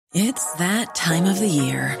It's that time of the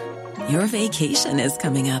year. Your vacation is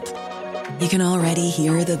coming up. You can already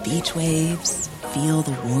hear the beach waves, feel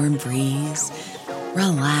the warm breeze,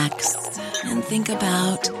 relax, and think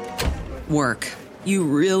about work. You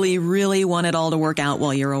really, really want it all to work out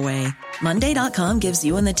while you're away. Monday.com gives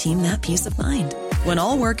you and the team that peace of mind. When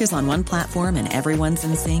all work is on one platform and everyone's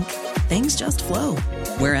in sync, things just flow.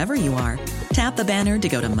 Wherever you are, tap the banner to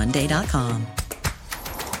go to Monday.com.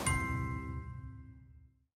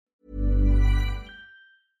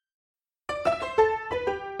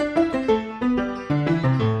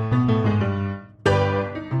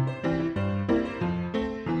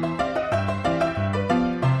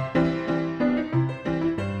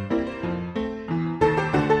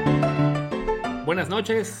 Buenas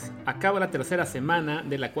noches, acaba la tercera semana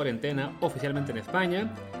de la cuarentena oficialmente en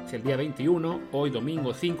España. Es el día 21, hoy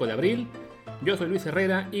domingo 5 de abril. Yo soy Luis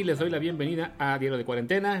Herrera y les doy la bienvenida a Diario de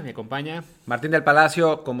Cuarentena. Me acompaña Martín del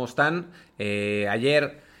Palacio. ¿Cómo están?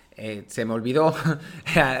 Ayer se me olvidó,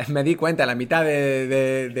 me di cuenta a la mitad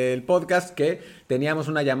del podcast que teníamos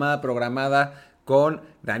una llamada programada con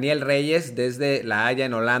Daniel Reyes desde La Haya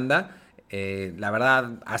en Holanda. La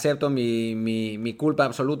verdad, acepto mi culpa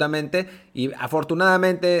absolutamente y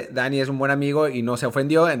afortunadamente Dani es un buen amigo y no se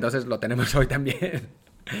ofendió, entonces lo tenemos hoy también.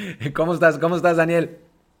 ¿Cómo estás, Daniel?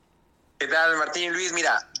 ¿Qué tal, Martín? Luis,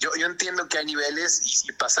 mira, yo entiendo que hay niveles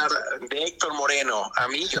y pasar de Héctor Moreno a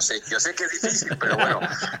mí, yo sé que es difícil, pero bueno,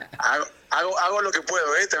 hago lo que puedo,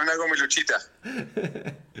 también hago mi luchita.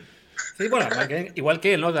 Sí, bueno, igual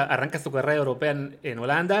que él, ¿no? Arrancas tu carrera europea en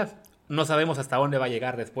Holanda, no sabemos hasta dónde va a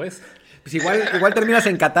llegar después. Pues igual terminas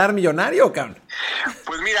en Qatar millonario, cabrón.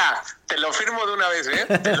 Pues mira, te lo firmo de una vez,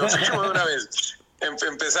 te lo firmo de una vez.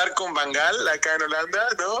 Empezar con Van Gaal acá en Holanda,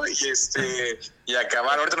 ¿no? Y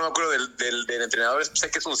acabar, ahorita no me acuerdo del entrenador,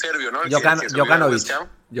 sé que es un serbio, ¿no? Jokanovic.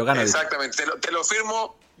 Exactamente, te lo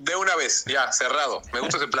firmo de una vez, ya, cerrado. Me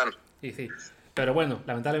gusta ese plan. Sí. Pero bueno,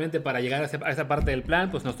 lamentablemente para llegar a esa parte del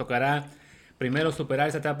plan, pues nos tocará primero superar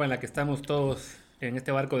esa etapa en la que estamos todos en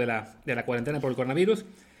este barco de la cuarentena por el coronavirus.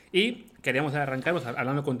 Y queríamos arrancarnos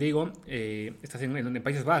hablando contigo. Estás en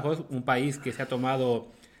Países Bajos, un país que se ha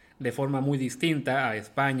tomado de forma muy distinta a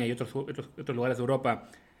España y otros lugares de Europa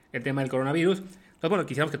el tema del coronavirus. Entonces, bueno,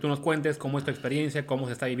 quisiéramos que tú nos cuentes cómo es tu experiencia, cómo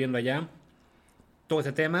se está viviendo allá, todo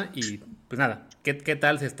ese tema y pues nada, ¿qué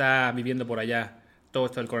tal se está viviendo por allá todo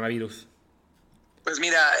esto del coronavirus? Pues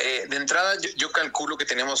mira, de entrada yo calculo que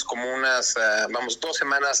tenemos como unas, 2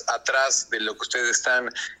 semanas atrás de lo que ustedes están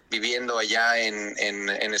viviendo allá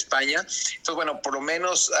en España. Entonces, bueno, por lo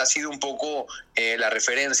menos ha sido un poco la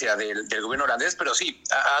referencia del gobierno holandés, pero sí,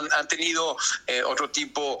 han tenido otro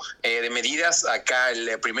tipo de medidas. Acá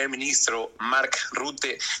el primer ministro Mark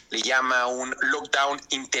Rutte le llama un lockdown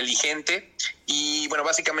inteligente y, bueno,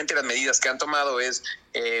 básicamente las medidas que han tomado es...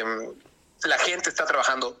 la gente está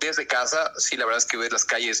trabajando desde casa. Sí, la verdad es que ves las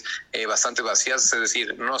calles bastante vacías, es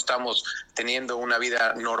decir, no estamos teniendo una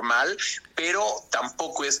vida normal, pero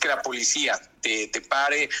tampoco es que la policía te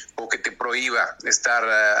pare o que te prohíba estar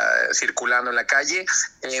circulando en la calle.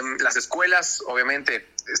 Las escuelas, obviamente,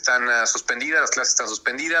 están suspendidas, las clases están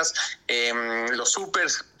suspendidas, los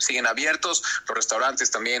supers siguen abiertos, los restaurantes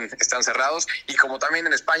también están cerrados y como también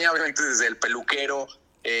en España, obviamente desde el peluquero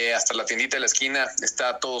hasta la tiendita de la esquina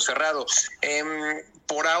está todo cerrado.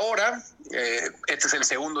 Por ahora, este es el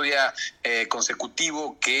segundo día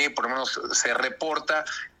consecutivo que por lo menos se reporta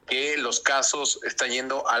que los casos están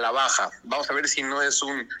yendo a la baja. Vamos a ver si no es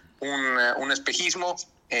un espejismo.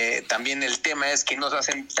 También el tema es que no se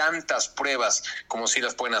hacen tantas pruebas como si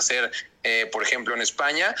las pueden hacer, por ejemplo, en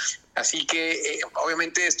España. Así que,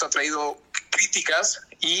 obviamente, esto ha traído críticas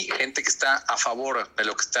y gente que está a favor de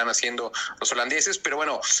lo que están haciendo los holandeses, pero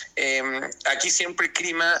bueno, aquí siempre el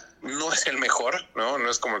clima no es el mejor, no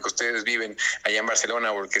es como el que ustedes viven allá en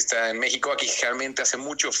Barcelona o el que está en México. Aquí generalmente hace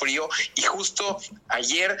mucho frío y justo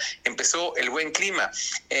ayer empezó el buen clima,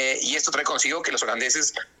 y esto trae consigo que los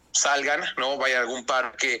holandeses salgan, ¿no? Vayan a algún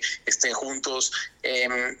parque, estén juntos.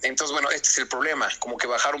 Entonces, bueno, este es el problema, como que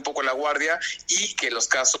bajar un poco la guardia y que los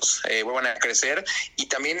casos vuelvan a crecer. Y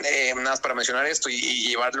también, nada más para mencionar esto y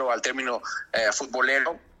llevarlo al término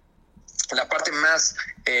futbolero, la parte más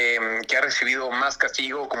que ha recibido más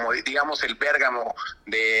castigo, como digamos el Bérgamo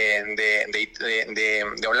de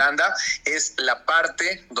Holanda, es la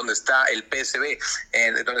parte donde está el PSV,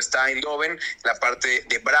 donde está Eindhoven, la parte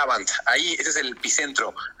de Brabant. Ahí ese es el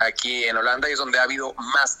epicentro aquí en Holanda y es donde ha habido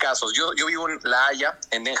más casos. Yo vivo en La Haya,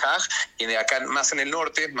 en Den Haag, y de acá más en el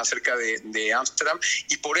norte, más cerca de Ámsterdam,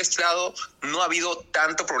 y por este lado no ha habido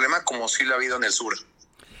tanto problema como sí lo ha habido en el sur.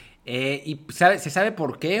 ¿Y se sabe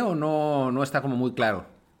por qué o no está como muy claro?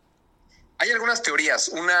 Hay algunas teorías.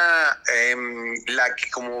 Una,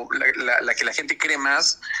 la que la gente cree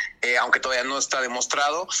más, aunque todavía no está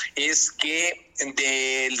demostrado, es que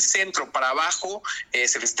del centro para abajo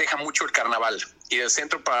se festeja mucho el carnaval y del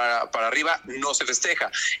centro para arriba no se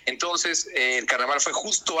festeja. Entonces, el carnaval fue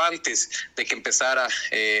justo antes de que empezara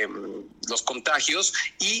los contagios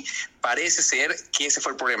y parece ser que ese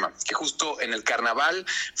fue el problema, que justo en el carnaval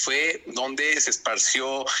fue donde se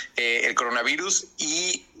esparció el coronavirus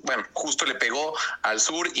y, bueno, justo le pegó al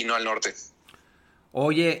sur y no al norte.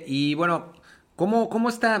 Oye, y bueno, ¿cómo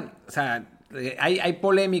está? O sea, hay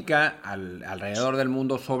polémica alrededor del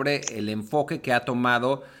mundo sobre el enfoque que ha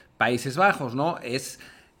tomado Países Bajos, ¿no? Es,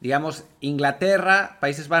 digamos, Inglaterra,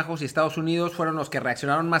 Países Bajos y Estados Unidos fueron los que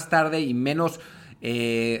reaccionaron más tarde y menos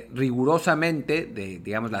rigurosamente de,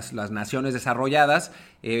 digamos, las naciones desarrolladas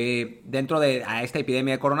dentro de esta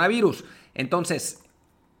epidemia de coronavirus. Entonces,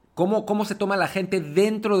 ¿cómo se toma la gente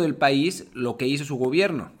dentro del país lo que hizo su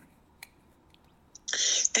gobierno?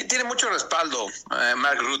 Tiene mucho respaldo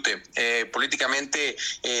Mark Rutte. Políticamente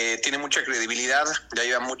tiene mucha credibilidad. Ya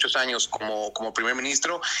lleva muchos años como primer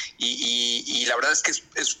ministro y la verdad es que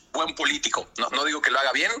es buen político. No digo que lo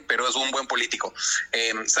haga bien, pero es un buen político.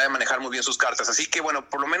 Sabe manejar muy bien sus cartas. Así que, bueno,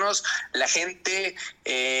 por lo menos la gente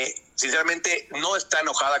sinceramente no está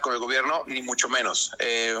enojada con el gobierno, ni mucho menos.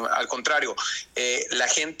 Al contrario, la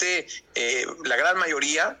gente, la gran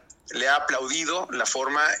mayoría, le ha aplaudido la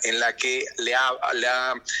forma en la que le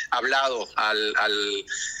ha hablado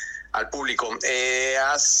al público.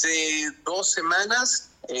 Hace 2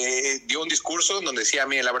 semanas dio un discurso donde decía,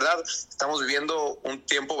 mire, la verdad, estamos viviendo un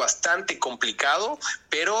tiempo bastante complicado,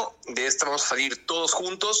 pero de esto vamos a salir todos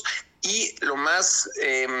juntos. Y lo más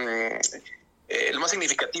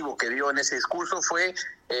significativo que dio en ese discurso fue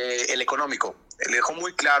el económico. Le dejó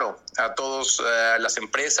muy claro a todas las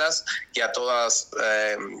empresas y a todos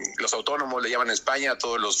los autónomos, le llaman en España, a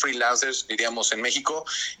todos los freelancers, diríamos en México,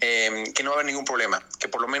 que no va a haber ningún problema, que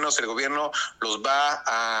por lo menos el gobierno los va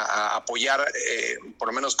a apoyar, por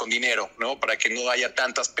lo menos con dinero, ¿no? Para que no haya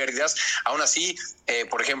tantas pérdidas. Aún así,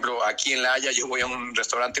 por ejemplo, aquí en La Haya yo voy a un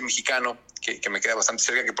restaurante mexicano que me queda bastante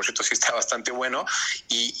cerca, que por cierto sí está bastante bueno,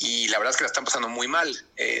 y la verdad es que la están pasando muy mal.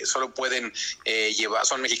 Solo pueden llevar,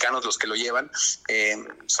 son mexicanos los que lo llevan,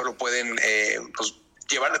 solo pueden pues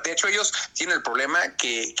llevar. De hecho, ellos tienen el problema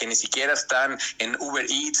que ni siquiera están en Uber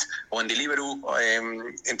Eats o en Deliveroo,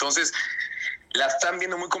 entonces la están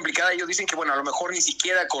viendo muy complicada. Ellos dicen que, bueno, a lo mejor ni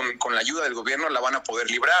siquiera con la ayuda del gobierno la van a poder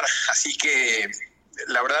librar. Así que,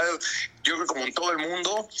 la verdad, yo creo que como en todo el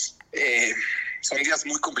mundo, son días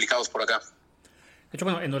muy complicados por acá. De hecho,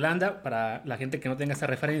 bueno, en Holanda, para la gente que no tenga esa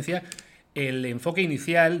referencia, el enfoque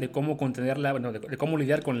inicial de cómo contenerla, bueno, de cómo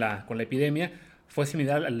lidiar con la epidemia fue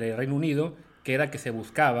similar al de Reino Unido, que era que se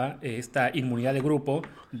buscaba esta inmunidad de grupo,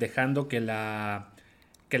 dejando que la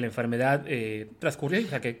enfermedad transcurriera, o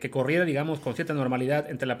sea, que corriera, digamos, con cierta normalidad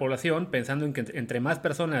entre la población, pensando en que entre más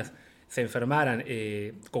personas se enfermaran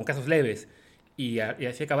con casos leves y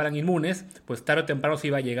así acabaran inmunes, pues tarde o temprano se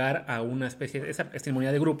iba a llegar a una especie de esta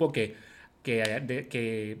inmunidad de grupo que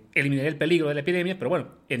eliminaría el peligro de la epidemia. Pero bueno,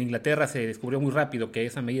 en Inglaterra se descubrió muy rápido que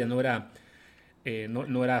esa medida no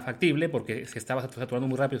era factible porque se estaba saturando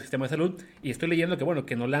muy rápido el sistema de salud. Y estoy leyendo que, bueno,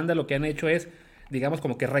 que en Holanda lo que han hecho es, digamos,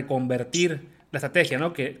 como que reconvertir la estrategia,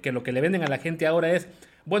 ¿no? Que lo que le venden a la gente ahora es,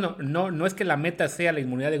 bueno, no es que la meta sea la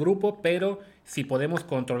inmunidad de grupo, pero si podemos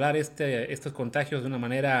controlar estos contagios de una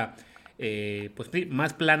manera pues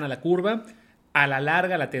más plana la curva, a la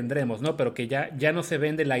larga la tendremos, ¿no? Pero que ya no se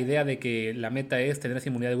vende la idea de que la meta es tener esa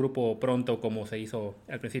inmunidad de grupo pronto como se hizo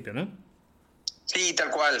al principio, ¿no? Sí,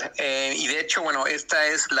 tal cual. Y de hecho, bueno, esta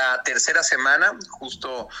es la tercera semana,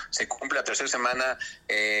 justo se cumple la tercera semana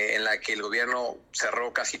en la que el gobierno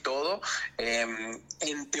cerró casi todo.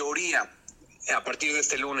 En teoría, a partir de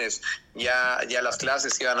este lunes ya las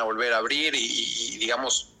clases iban a volver a abrir y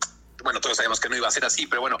digamos, bueno, todos sabemos que no iba a ser así,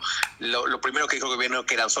 pero bueno, lo primero que dijo el gobierno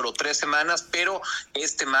que eran solo 3 semanas, pero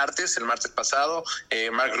el martes pasado,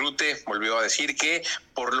 Mark Rutte volvió a decir que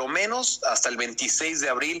por lo menos hasta el 26 de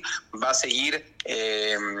abril va a seguir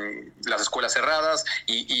las escuelas cerradas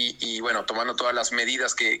y bueno, tomando todas las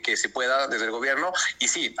medidas que se pueda desde el gobierno. Y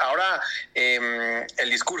sí, ahora el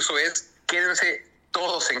discurso es quédense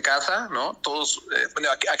todos en casa, ¿no? Todos, bueno,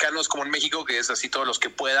 acá no es como en México, que es así todos los que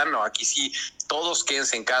puedan, no, aquí sí, todos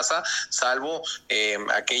quédense en casa, salvo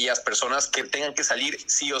aquellas personas que tengan que salir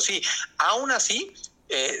sí o sí. Aún así,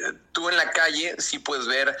 tú en la calle sí puedes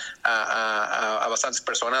ver a bastantes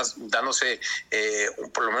personas dándose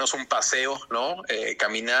por lo menos un paseo, ¿no?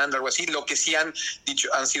 Caminando, algo así. Lo que sí han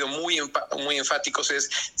dicho, han sido muy enfáticos es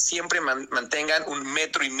siempre mantengan 1,5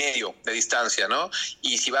 metros de distancia, ¿no?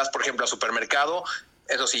 Y si vas, por ejemplo, al supermercado,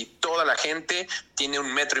 eso sí, toda la gente tiene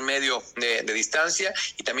 1,5 metros de distancia,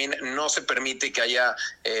 y también no se permite que haya,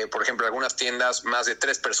 por ejemplo, algunas tiendas más de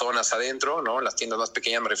 3 personas adentro, ¿no? Las tiendas más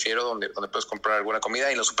pequeñas me refiero, donde puedes comprar alguna comida.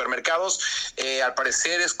 Y en los supermercados, al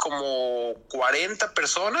parecer es como 40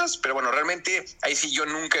 personas, pero bueno, realmente ahí sí yo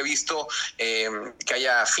nunca he visto que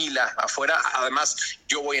haya fila afuera. Además,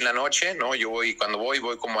 yo voy en la noche, ¿no? Cuando voy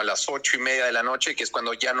como a las 8:30 de la noche, que es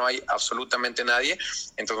cuando ya no hay absolutamente nadie.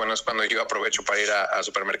 Entonces, bueno, es cuando yo aprovecho para ir al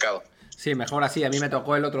supermercado. Sí, mejor así. A mí me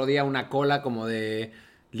tocó el otro día una cola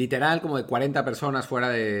literal, como de 40 personas fuera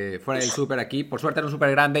del súper aquí. Por suerte era un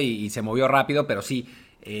súper grande y se movió rápido, pero sí,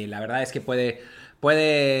 la verdad es que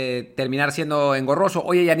puede terminar siendo engorroso.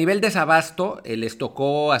 Oye, y a nivel desabasto, les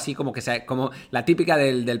tocó así como la típica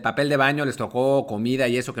del papel de baño, les tocó comida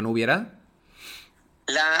y eso que no hubiera.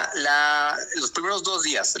 Los primeros 2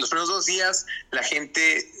 días, la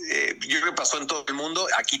gente, yo creo que pasó en todo el mundo,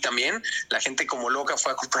 aquí también, la gente como loca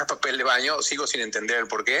fue a comprar papel de baño. Sigo sin entender el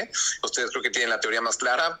por qué. Ustedes creo que tienen la teoría más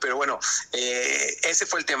clara, pero bueno, ese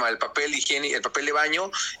fue el tema, el papel higiénico, el papel de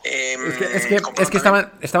baño. Es que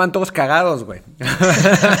estaban todos cagados, güey. Y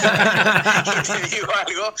te digo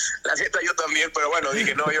algo, la neta yo también, pero bueno,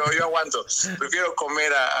 dije, no, yo aguanto, prefiero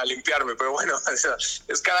comer a limpiarme, pero bueno,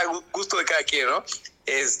 es cada gusto de cada quien, ¿no?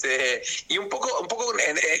 Y un poco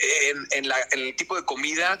en el tipo de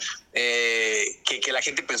comida que la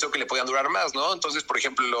gente pensó que le podían durar más, ¿no? Entonces, por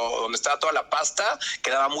ejemplo, donde estaba toda la pasta,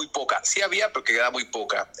 quedaba muy poca. Sí había, pero quedaba muy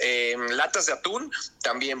poca. Latas de atún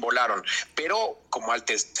también volaron, pero como al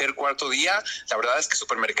tercer, cuarto día, la verdad es que el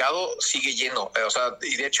supermercado sigue lleno.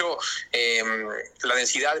 Y de hecho, la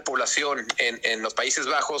densidad de población en los Países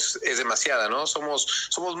Bajos es demasiada, ¿no? Somos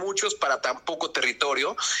muchos para tan poco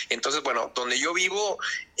territorio. Entonces, bueno, donde yo vivo,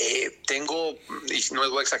 tengo, y no les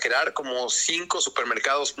voy a exagerar, como 5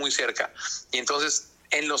 supermercados muy cerca. Y entonces,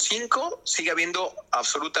 en los 5 sigue habiendo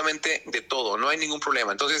absolutamente de todo, no hay ningún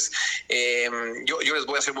problema. Entonces, yo les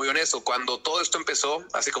voy a ser muy honesto. Cuando todo esto empezó,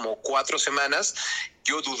 hace como 4 semanas,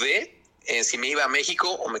 yo dudé si me iba a México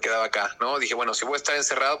o me quedaba acá, ¿no? Dije, bueno, si voy a estar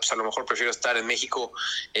encerrado, pues a lo mejor prefiero estar en México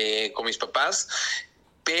con mis papás.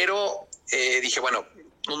 Pero dije, bueno,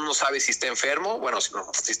 uno no sabe si está enfermo, bueno,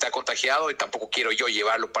 si está contagiado, y tampoco quiero yo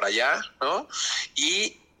llevarlo para allá, ¿no?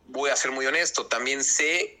 Y voy a ser muy honesto, también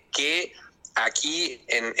sé que aquí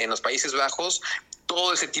en los Países Bajos,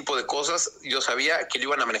 todo ese tipo de cosas, yo sabía que lo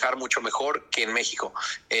iban a manejar mucho mejor que en México.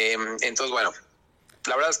 Entonces, bueno,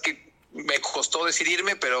 la verdad es que me costó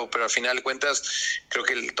decidirme, pero al final de cuentas creo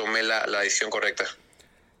que tomé la decisión correcta.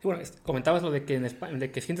 Bueno, comentabas lo de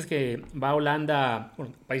que sientes que va a Holanda,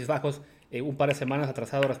 bueno, Países Bajos, un par de semanas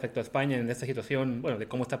atrasado respecto a España en esta situación, bueno, de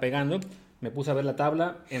cómo está pegando. Me puse a ver la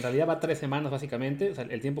tabla. En realidad va 3 semanas básicamente, o sea,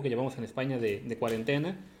 el tiempo que llevamos en España de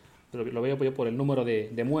cuarentena. Lo veo yo por el número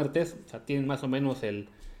de muertes. O sea, tienen más o menos el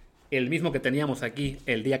mismo que teníamos aquí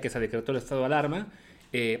el día que se decretó el estado de alarma.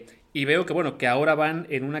 Y veo que, bueno, que ahora van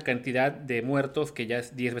en una cantidad de muertos que ya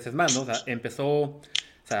es 10 veces más, ¿no? O sea,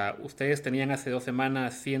 o sea, ustedes tenían hace 2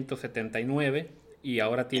 semanas 179 y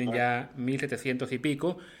ahora tienen ya 1,700 y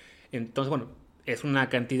pico. Entonces, bueno, es una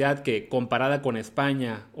cantidad que comparada con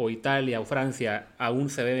España o Italia o Francia aún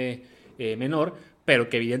se ve menor, pero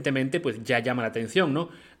que evidentemente pues ya llama la atención, ¿no?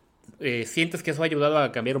 ¿Sientes que eso ha ayudado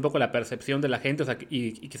a cambiar un poco la percepción de la gente, o sea,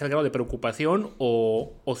 y quizás el grado de preocupación,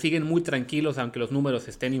 o siguen muy tranquilos aunque los números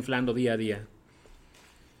se estén inflando día a día?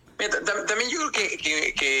 También yo creo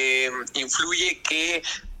que influye que,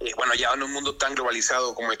 bueno, ya en un mundo tan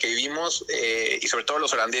globalizado como el que vivimos, y sobre todo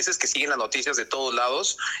los holandeses que siguen las noticias de todos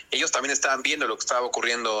lados, ellos también estaban viendo lo que estaba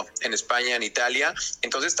ocurriendo en España, en Italia.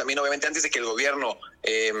 Entonces también, obviamente, antes de que el gobierno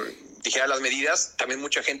dijera las medidas, también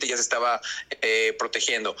mucha gente ya se estaba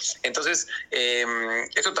protegiendo. Entonces,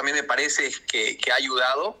 eso también me parece que ha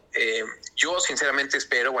ayudado. Yo sinceramente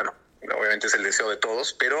espero, bueno, obviamente es el deseo de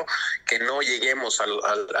todos, pero que no lleguemos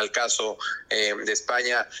al caso de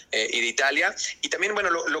España y de Italia. Y también, bueno,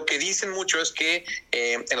 lo que dicen mucho es que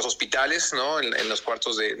en los hospitales, ¿no? En los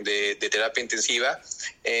cuartos de terapia intensiva,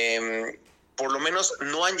 por lo menos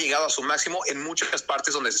no han llegado a su máximo en muchas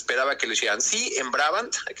partes donde se esperaba que lo hicieran. Sí, en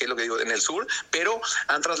Brabant, que es lo que digo, en el sur, pero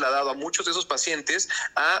han trasladado a muchos de esos pacientes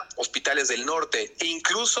a hospitales del norte, e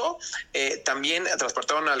incluso también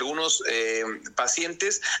transportaron a algunos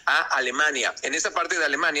pacientes a Alemania. En esa parte de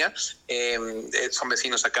Alemania, son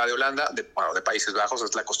vecinos acá de Holanda, de Países Bajos,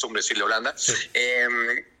 es la costumbre decirle Holanda. Sí.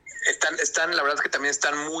 la verdad es que también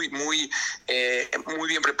están muy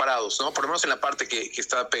bien preparados, ¿no? Por lo menos en la parte que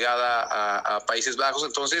está pegada a Países Bajos.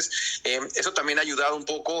 Entonces, eso también ha ayudado un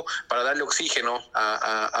poco para darle oxígeno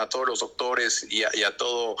a todos los doctores y a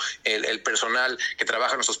todo el personal que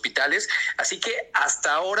trabaja en los hospitales. Así que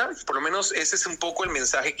hasta ahora, por lo menos ese es un poco el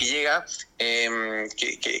mensaje que llega,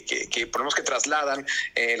 que por lo menos que trasladan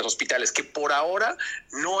los hospitales, que por ahora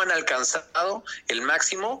no han alcanzado el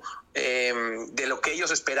máximo de lo que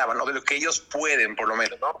ellos esperaban, ¿no? De lo que ellos pueden, por lo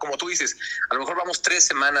menos, ¿no? Como tú dices, a lo mejor vamos 3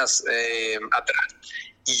 semanas atrás,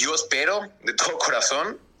 y yo espero de todo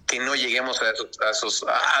corazón que no lleguemos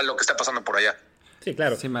a lo que está pasando por allá. Sí,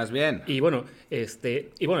 claro. Sí, más bien. Y bueno,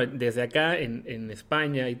 desde acá en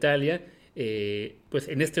España, Italia, pues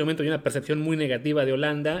en este momento hay una percepción muy negativa de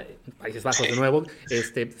Holanda, Países Bajos de nuevo.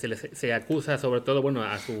 Se acusa sobre todo, bueno,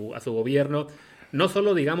 a su gobierno, no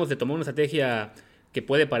solo, digamos, de tomar una estrategia que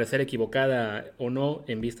puede parecer equivocada o no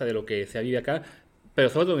en vista de lo que se vive acá, pero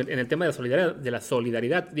sobre todo en el tema de la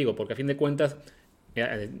solidaridad, digo, porque a fin de cuentas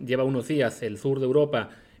lleva unos días el sur de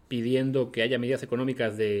Europa pidiendo que haya medidas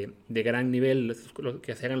económicas de gran nivel,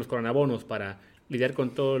 que se hagan los coronabonos para lidiar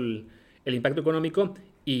con todo el impacto económico,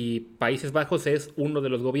 y Países Bajos es uno de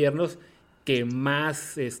los gobiernos que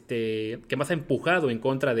más ha empujado en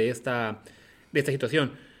contra de esta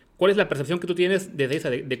situación. ¿Cuál es la percepción que tú tienes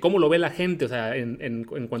de cómo lo ve la gente? O sea, en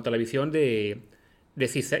cuanto a la visión de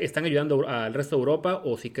si están ayudando al resto de Europa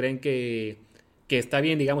o si creen que está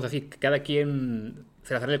bien, digamos así, que cada quien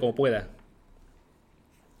se las arregle como pueda.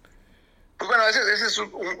 Pues bueno, ese es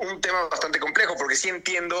un tema bastante complejo, porque sí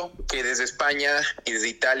entiendo que desde España y desde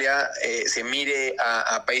Italia se mire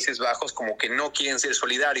a Países Bajos como que no quieren ser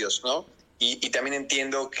solidarios, ¿no? Y también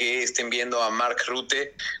entiendo que estén viendo a Mark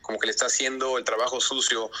Rutte como que le está haciendo el trabajo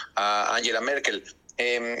sucio a Angela Merkel.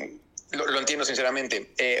 Lo entiendo sinceramente,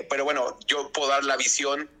 pero bueno, yo puedo dar la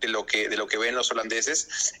visión de lo que ven los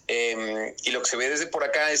holandeses, y lo que se ve desde por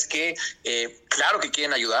acá es que claro que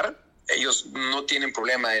quieren ayudar. Ellos no tienen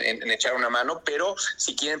problema en echar una mano, pero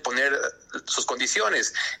si quieren poner sus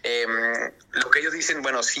condiciones. Lo que ellos dicen,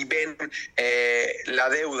 bueno, si ven la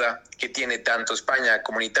deuda que tiene tanto España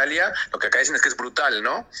como en Italia, lo que acá dicen es que es brutal,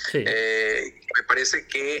 ¿no? Sí. Me parece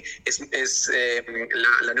que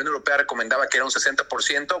la Unión Europea recomendaba que era un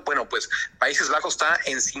 60%. Bueno, pues Países Bajos está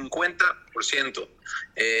en 50%.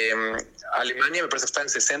 Alemania me parece que está en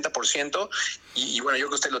 60%. Y bueno, yo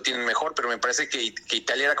creo que ustedes lo tienen mejor, pero me parece que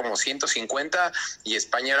Italia era como 150 y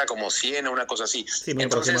España era como 100 o una cosa así. Sí,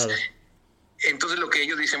 entonces lo que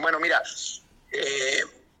ellos dicen, bueno, mira,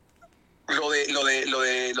 lo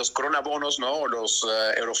de los coronabonos, ¿no? O los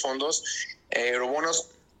eurobonos,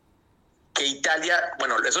 que Italia,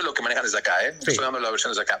 bueno, eso es lo que manejan desde acá, Sí. Estoy dando la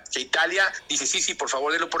versión desde acá. Que Italia dice, sí, por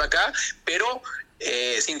favor, denlo por acá, pero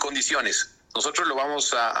sin condiciones. Nosotros lo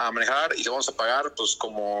vamos a manejar y lo vamos a pagar pues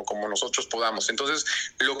como nosotros podamos. Entonces,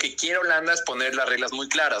 lo que quiere Holanda es poner las reglas muy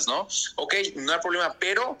claras, ¿no? Ok, no hay problema,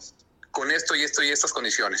 pero con esto y estas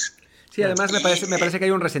condiciones. Sí, además me parece que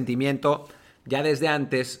hay un resentimiento ya desde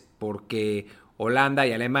antes, porque Holanda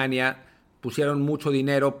y Alemania pusieron mucho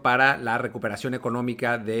dinero para la recuperación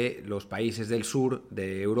económica de los países del sur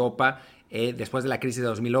de Europa después de la crisis de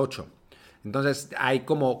 2008. Entonces hay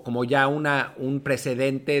como ya un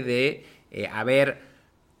precedente de haber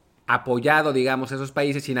apoyado, digamos, a esos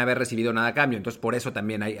países sin haber recibido nada a cambio. Entonces por eso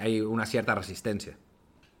también hay una cierta resistencia.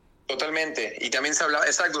 Totalmente, y también se hablaba,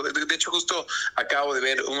 exacto, de hecho justo acabo de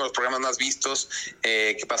ver uno de los programas más vistos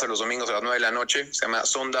que pasa los domingos a las 9 de la noche, se llama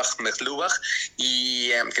Sondag met Lubach,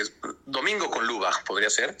 y que es Domingo con Lubach, podría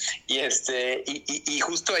ser, y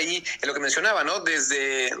justo ahí es lo que mencionaba, ¿no?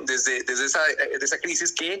 Desde esa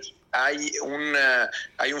crisis que hay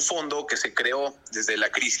un fondo que se creó desde la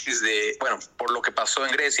crisis por lo que pasó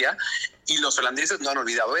en Grecia, y los holandeses no han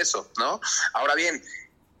olvidado eso, ¿no? Ahora bien,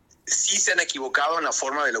 sí se han equivocado en la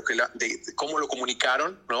forma de cómo lo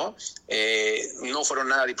comunicaron, ¿no? No fueron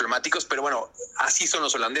nada diplomáticos, pero bueno, así son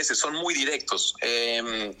los holandeses, son muy directos.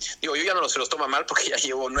 Yo ya no se los tomo mal porque ya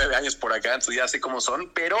llevo 9 años por acá, entonces ya sé cómo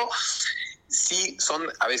son, pero sí son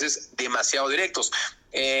a veces demasiado directos.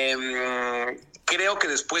 Creo que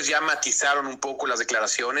después ya matizaron un poco las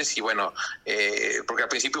declaraciones y bueno, porque al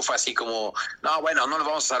principio fue así como, no los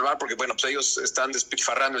vamos a salvar porque bueno, pues ellos están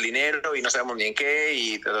despilfarrando el dinero y no sabemos ni en qué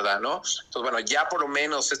y ¿no? Entonces bueno, ya por lo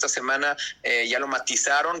menos esta semana ya lo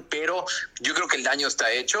matizaron, pero yo creo que el daño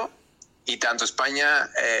está hecho y tanto España,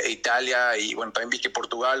 Italia y bueno, también vi que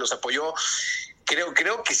Portugal los apoyó.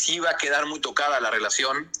 Creo que sí va a quedar muy tocada la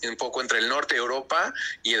relación un poco entre el norte de Europa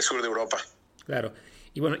y el sur de Europa. Claro.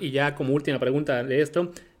 Y bueno, y ya como última pregunta de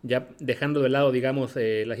esto, ya dejando de lado, digamos,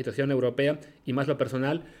 la situación europea y más lo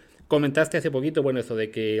personal, comentaste hace poquito, bueno, eso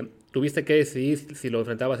de que tuviste que decidir si lo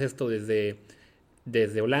enfrentabas esto desde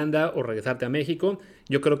Holanda o regresarte a México.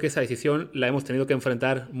 Yo creo que esa decisión la hemos tenido que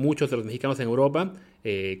enfrentar muchos de los mexicanos en Europa,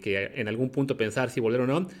 que en algún punto pensar si volver o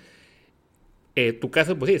no. Tu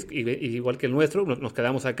caso, pues sí, es igual que el nuestro, nos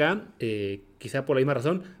quedamos acá, quizá por la misma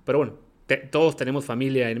razón, pero bueno, todos tenemos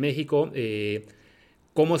familia en México.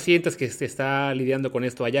 ¿Cómo sientes que se está lidiando con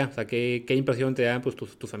esto allá? O sea, ¿qué impresión te dan pues,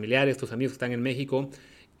 tus familiares, tus amigos que están en México?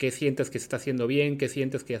 ¿Qué sientes que se está haciendo bien? ¿Qué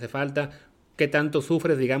sientes que hace falta? ¿Qué tanto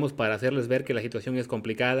sufres, digamos, para hacerles ver que la situación es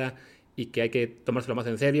complicada y que hay que tomárselo más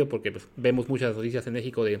en serio? Porque pues, vemos muchas noticias en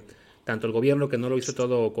México de tanto el gobierno que no lo hizo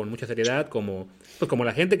todo con mucha seriedad, como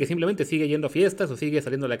la gente que simplemente sigue yendo a fiestas o sigue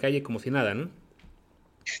saliendo a la calle como si nada, ¿no?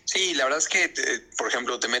 Sí, la verdad es que, por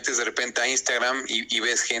ejemplo, te metes de repente a Instagram y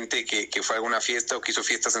ves gente que fue a alguna fiesta o que hizo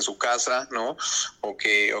fiestas en su casa, ¿no? O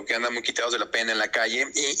que andan muy quitados de la pena en la calle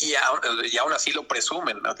y aún así lo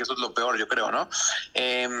presumen, ¿no? Que eso es lo peor, yo creo, ¿no?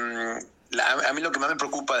 A mí lo que más me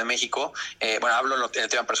preocupa de México, bueno, hablo en el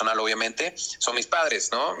tema personal, obviamente, son mis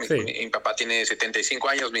padres, ¿no? Sí. Mi papá tiene 75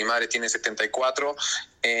 años, mi madre tiene 74,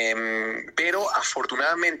 pero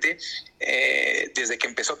afortunadamente, desde que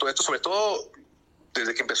empezó todo esto, sobre todo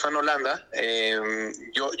desde que empezó en Holanda,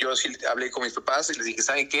 yo sí hablé con mis papás y les dije,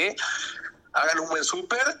 ¿saben qué? Hagan un buen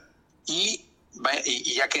súper y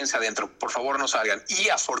ya quédense adentro, por favor no salgan. Y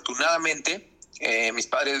afortunadamente mis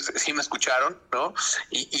padres sí me escucharon, ¿no?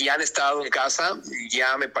 Y han estado en casa,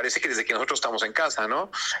 ya me parece que desde que nosotros estamos en casa, ¿no?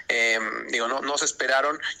 No se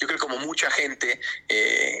esperaron. Yo creo que como mucha gente,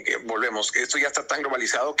 volvemos, esto ya está tan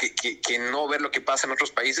globalizado que no ver lo que pasa en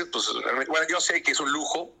otros países, pues bueno, yo sé que es un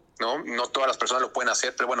lujo, No todas las personas lo pueden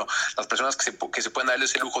hacer, pero bueno, las personas que se pueden dar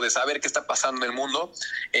ese lujo de saber qué está pasando en el mundo,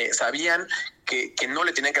 sabían que no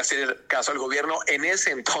le tenían que hacer caso al gobierno en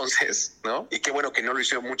ese entonces, ¿no? Y qué bueno que no lo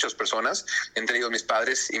hicieron muchas personas, entre ellos mis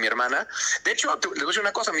padres y mi hermana. De hecho, les voy a decir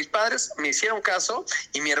una cosa, mis padres me hicieron caso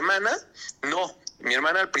y mi hermana no. Mi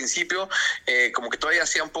hermana al principio como que todavía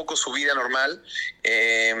hacía un poco su vida normal,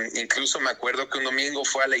 incluso me acuerdo que un domingo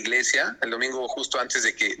fue a la iglesia, el domingo justo antes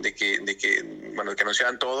de que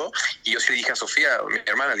anunciaran todo, y yo sí le dije a Sofía, mi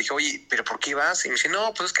hermana, le dije, oye, ¿pero por qué vas? Y me dice,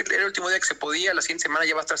 no, pues es que era el último día que se podía, la siguiente semana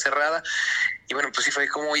ya va a estar cerrada, y bueno, pues sí fue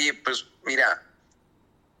como, oye, pues mira,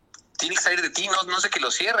 tiene que salir de ti, no sé que lo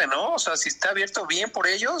cierre, ¿no? O sea, si está abierto, bien por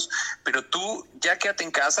ellos, pero tú ya quédate en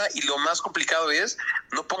casa y lo más complicado es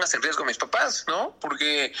no pongas en riesgo a mis papás, ¿no?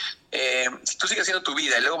 Porque si tú sigues haciendo tu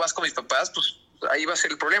vida y luego vas con mis papás, pues ahí va a ser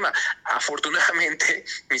el problema. Afortunadamente,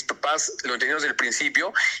 mis papás lo entendieron desde el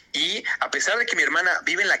principio y a pesar de que mi hermana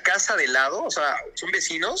vive en la casa de lado, o sea, son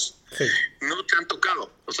vecinos, sí, no te han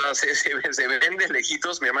tocado. O sea, se ven de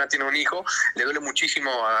lejitos. Mi hermana tiene un hijo, le duele muchísimo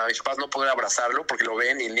a mis papás no poder abrazarlo porque lo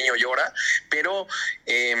ven y el niño llora, pero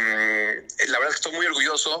la verdad es que estoy muy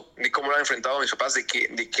orgulloso de cómo lo han enfrentado mis papás, de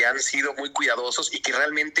que han sido muy cuidadosos y que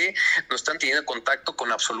realmente no están teniendo contacto con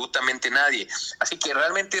absolutamente nadie. Así que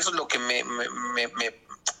realmente eso es lo que me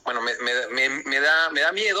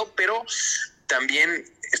da miedo, pero también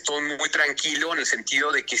estoy muy tranquilo en el sentido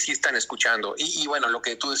de que sí están escuchando. Y bueno, lo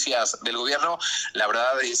que tú decías del gobierno, la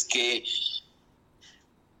verdad es que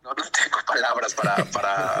no tengo palabras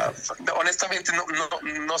para honestamente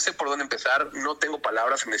no sé por dónde empezar, no tengo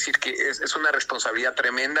palabras en decir que es una responsabilidad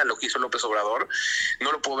tremenda lo que hizo López Obrador,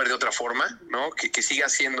 no lo puedo ver de otra forma, ¿no? Que siga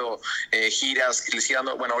haciendo giras, que le siga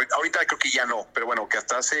dando, bueno, ahorita creo que ya no, pero bueno, que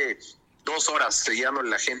hasta hace 2 horas seguía dando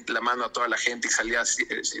la mano a toda la gente y salía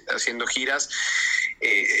haciendo giras,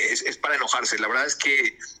 es para enojarse. La verdad es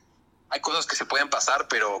que hay cosas que se pueden pasar,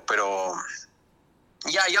 pero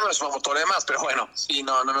ya no les sumamos todo lo demás, pero bueno, sí,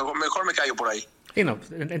 mejor me callo por ahí. Sí, no,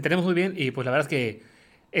 pues, entendemos muy bien y pues la verdad es que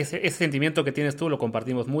ese sentimiento que tienes tú lo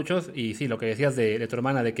compartimos muchos y sí, lo que decías de tu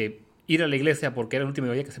hermana, de que ir a la iglesia porque era el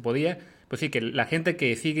último día que se podía, pues sí, que la gente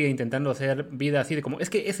que sigue intentando hacer vida así de como, es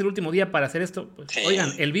que es el último día para hacer esto, pues, sí.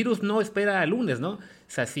 Oigan, el virus no espera al lunes, ¿no? O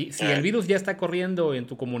sea, si el virus ya está corriendo en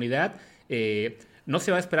tu comunidad, no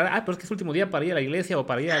se va a esperar, pero es que es el último día para ir a la iglesia o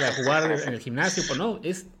para ir a jugar en el gimnasio, pues no,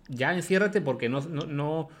 es ya enciérrate porque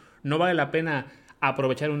no vale la pena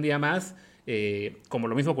aprovechar un día más, como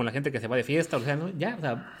lo mismo con la gente que se va de fiesta, o sea,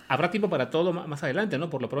 habrá tiempo para todo más adelante, ¿no?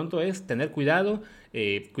 Por lo pronto es tener cuidado,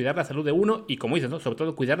 cuidar la salud de uno y como dices, ¿no? Sobre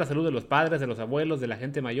todo cuidar la salud de los padres, de los abuelos, de la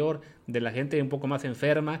gente mayor, de la gente un poco más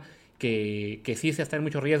enferma, que sí se está en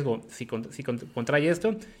mucho riesgo si contrae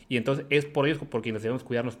esto, y entonces es por ellos por quienes debemos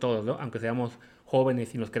cuidarnos todos, ¿no? Aunque seamos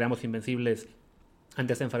jóvenes y nos creamos invencibles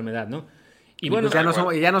ante esta enfermedad, ¿no? Y bueno,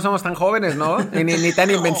 pues ya no somos tan jóvenes, ¿no? Ni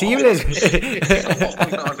tan invencibles.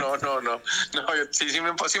 No.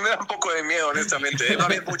 Sí me da un poco de miedo, honestamente. Me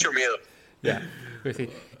da mucho miedo. Ya. Pues sí.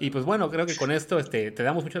 Y pues bueno, creo que con esto te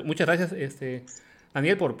damos muchas gracias,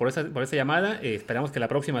 Daniel, por esa llamada. Esperamos que la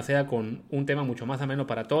próxima sea con un tema mucho más ameno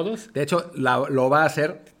para todos. De hecho, lo va a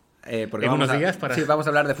hacer porque En unos días para... Sí, vamos a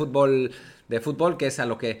hablar de fútbol, que es a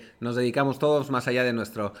lo que nos dedicamos todos, más allá de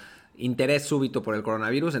nuestro interés súbito por el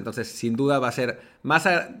coronavirus. Entonces, sin duda va a ser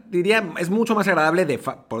es mucho más agradable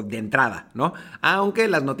de entrada, ¿no? Aunque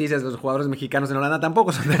las noticias de los jugadores mexicanos en Holanda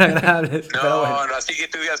tampoco son tan agradables. No, así que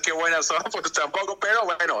tú digas qué buenas son, pues tampoco, pero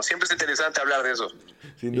bueno, siempre es interesante hablar de eso.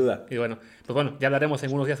 Sin duda. Y bueno, pues bueno, ya hablaremos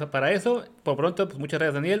en unos días para eso. Por pronto, pues muchas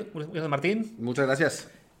gracias, Daniel. Muchas gracias, Martín. Muchas gracias.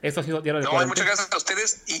 Esto ha sido Diario de No, Cuarentena. muchas gracias a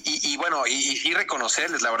ustedes y bueno, y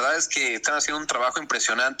reconocerles, la verdad es que están haciendo un trabajo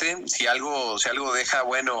impresionante. Si algo deja,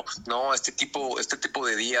 bueno, no, este tipo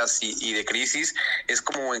de días y de crisis, es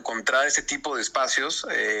como encontrar ese tipo de espacios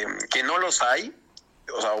que no los hay,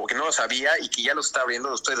 o que no los había y que ya los está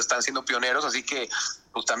abriendo. Ustedes están siendo pioneros, así que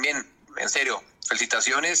pues también, en serio,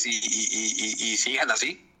 felicitaciones y sigan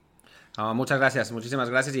así. Muchas gracias, muchísimas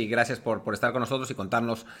gracias y gracias por estar con nosotros y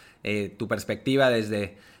contarnos tu perspectiva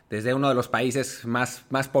desde uno de los países más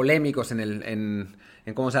polémicos en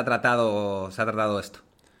cómo se ha tratado esto.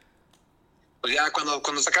 Pues ya cuando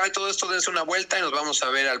se acabe todo esto, dense una vuelta y nos vamos a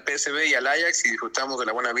ver al PSV y al Ajax y disfrutamos de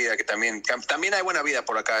la buena vida, que también hay buena vida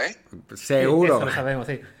por acá, ¿eh? Seguro. Eso lo sabemos,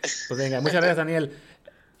 sí. Pues venga, muchas gracias, Daniel.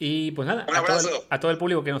 Y pues nada, un abrazo. A todo el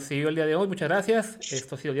público que nos siguió el día de hoy, muchas gracias.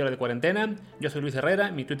 Esto ha sido Diario de Cuarentena. Yo soy Luis Herrera,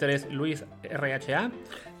 mi Twitter es LuisRHA.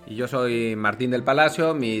 Y yo soy Martín del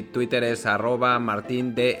Palacio, mi Twitter es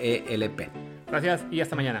 @martindelp. Gracias y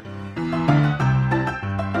hasta mañana.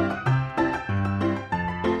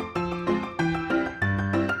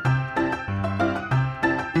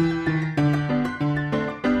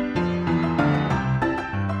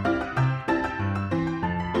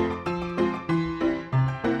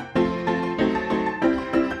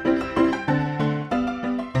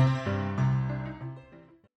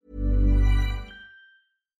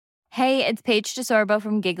 Hey, it's Paige DeSorbo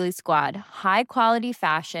from Giggly Squad. High quality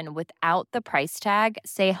fashion without the price tag.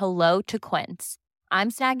 Say hello to Quince. I'm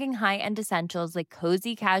snagging high-end essentials like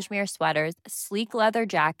cozy cashmere sweaters, sleek leather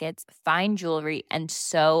jackets, fine jewelry, and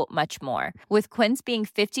so much more. With Quince being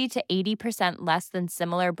 50 to 80% less than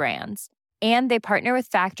similar brands. And they partner with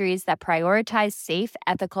factories that prioritize safe,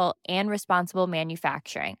 ethical, and responsible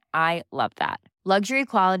manufacturing. I love that. Luxury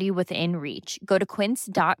quality within reach. Go to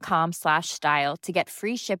quince.com/style to get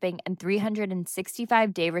free shipping and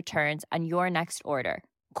 365-day returns on your next order.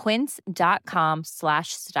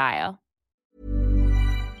 Quince.com/style.